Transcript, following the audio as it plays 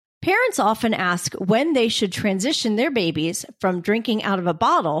Parents often ask when they should transition their babies from drinking out of a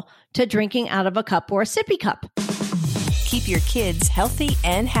bottle to drinking out of a cup or a sippy cup. Keep your kids healthy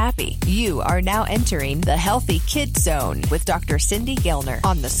and happy. You are now entering the Healthy Kid Zone with Dr. Cindy Gellner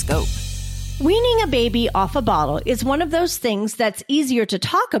on The Scope. Weaning a baby off a bottle is one of those things that's easier to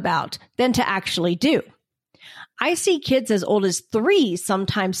talk about than to actually do. I see kids as old as 3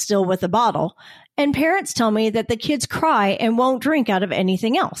 sometimes still with a bottle, and parents tell me that the kids cry and won't drink out of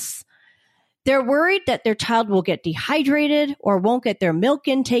anything else. They're worried that their child will get dehydrated or won't get their milk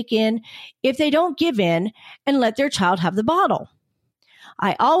intake in if they don't give in and let their child have the bottle.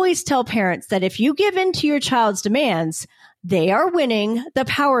 I always tell parents that if you give in to your child's demands, they are winning the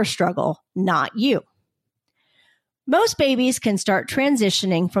power struggle, not you. Most babies can start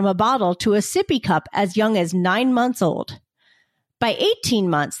transitioning from a bottle to a sippy cup as young as 9 months old. By 18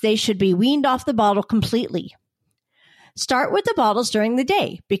 months, they should be weaned off the bottle completely. Start with the bottles during the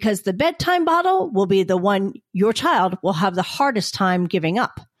day because the bedtime bottle will be the one your child will have the hardest time giving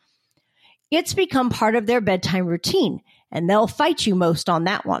up. It's become part of their bedtime routine, and they'll fight you most on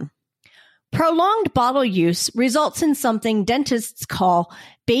that one. Prolonged bottle use results in something dentists call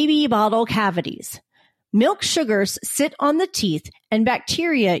baby bottle cavities. Milk sugars sit on the teeth, and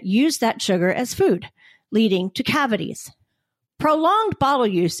bacteria use that sugar as food, leading to cavities. Prolonged bottle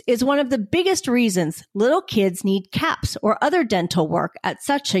use is one of the biggest reasons little kids need caps or other dental work at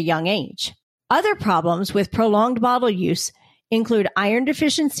such a young age. Other problems with prolonged bottle use include iron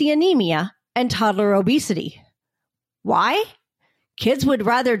deficiency anemia and toddler obesity. Why? Kids would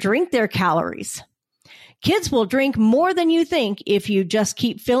rather drink their calories. Kids will drink more than you think if you just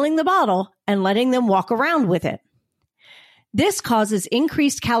keep filling the bottle and letting them walk around with it. This causes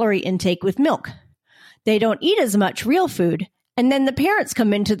increased calorie intake with milk. They don't eat as much real food, and then the parents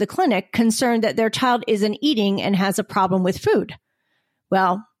come into the clinic concerned that their child isn't eating and has a problem with food.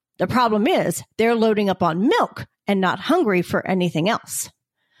 Well, the problem is they're loading up on milk and not hungry for anything else.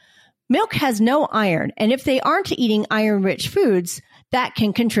 Milk has no iron, and if they aren't eating iron-rich foods, that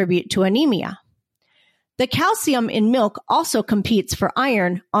can contribute to anemia. The calcium in milk also competes for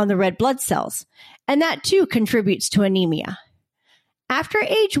iron on the red blood cells, and that too contributes to anemia. After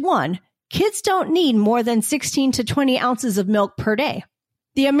age 1, kids don't need more than 16 to 20 ounces of milk per day.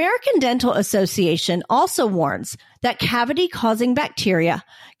 The American Dental Association also warns that cavity-causing bacteria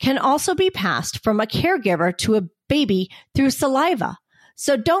can also be passed from a caregiver to a baby through saliva,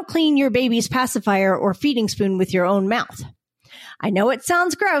 so don't clean your baby's pacifier or feeding spoon with your own mouth. I know it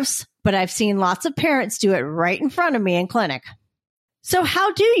sounds gross, but I've seen lots of parents do it right in front of me in clinic. So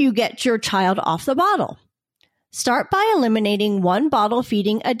how do you get your child off the bottle? Start by eliminating 1 bottle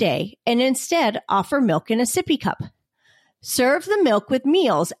feeding a day and instead offer milk in a sippy cup. Serve the milk with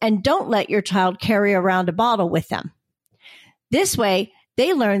meals and don't let your child carry around a bottle with them. This way,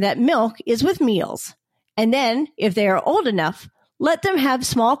 they learn that milk is with meals. And then, if they are old enough, let them have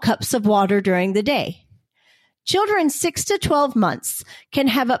small cups of water during the day. Children 6 to 12 months can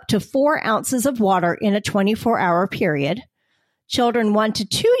have up to 4 ounces of water in a 24-hour period. Children 1 to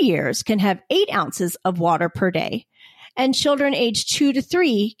 2 years can have 8 ounces of water per day, and children aged 2 to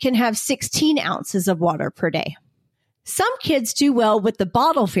 3 can have 16 ounces of water per day. Some kids do well with the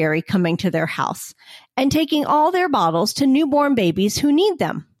bottle fairy coming to their house and taking all their bottles to newborn babies who need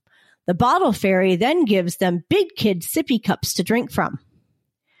them. The bottle fairy then gives them big kid sippy cups to drink from.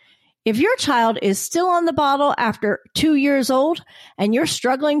 If your child is still on the bottle after 2 years old and you're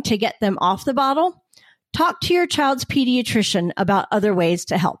struggling to get them off the bottle, talk to your child's pediatrician about other ways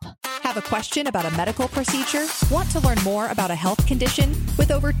to help. Have a question about a medical procedure? Want to learn more about a health condition?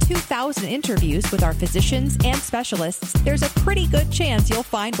 With over 2,000 interviews with our physicians and specialists, there's a pretty good chance you'll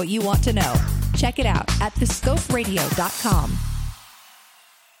find what you want to know. Check it out at thescoperadio.com.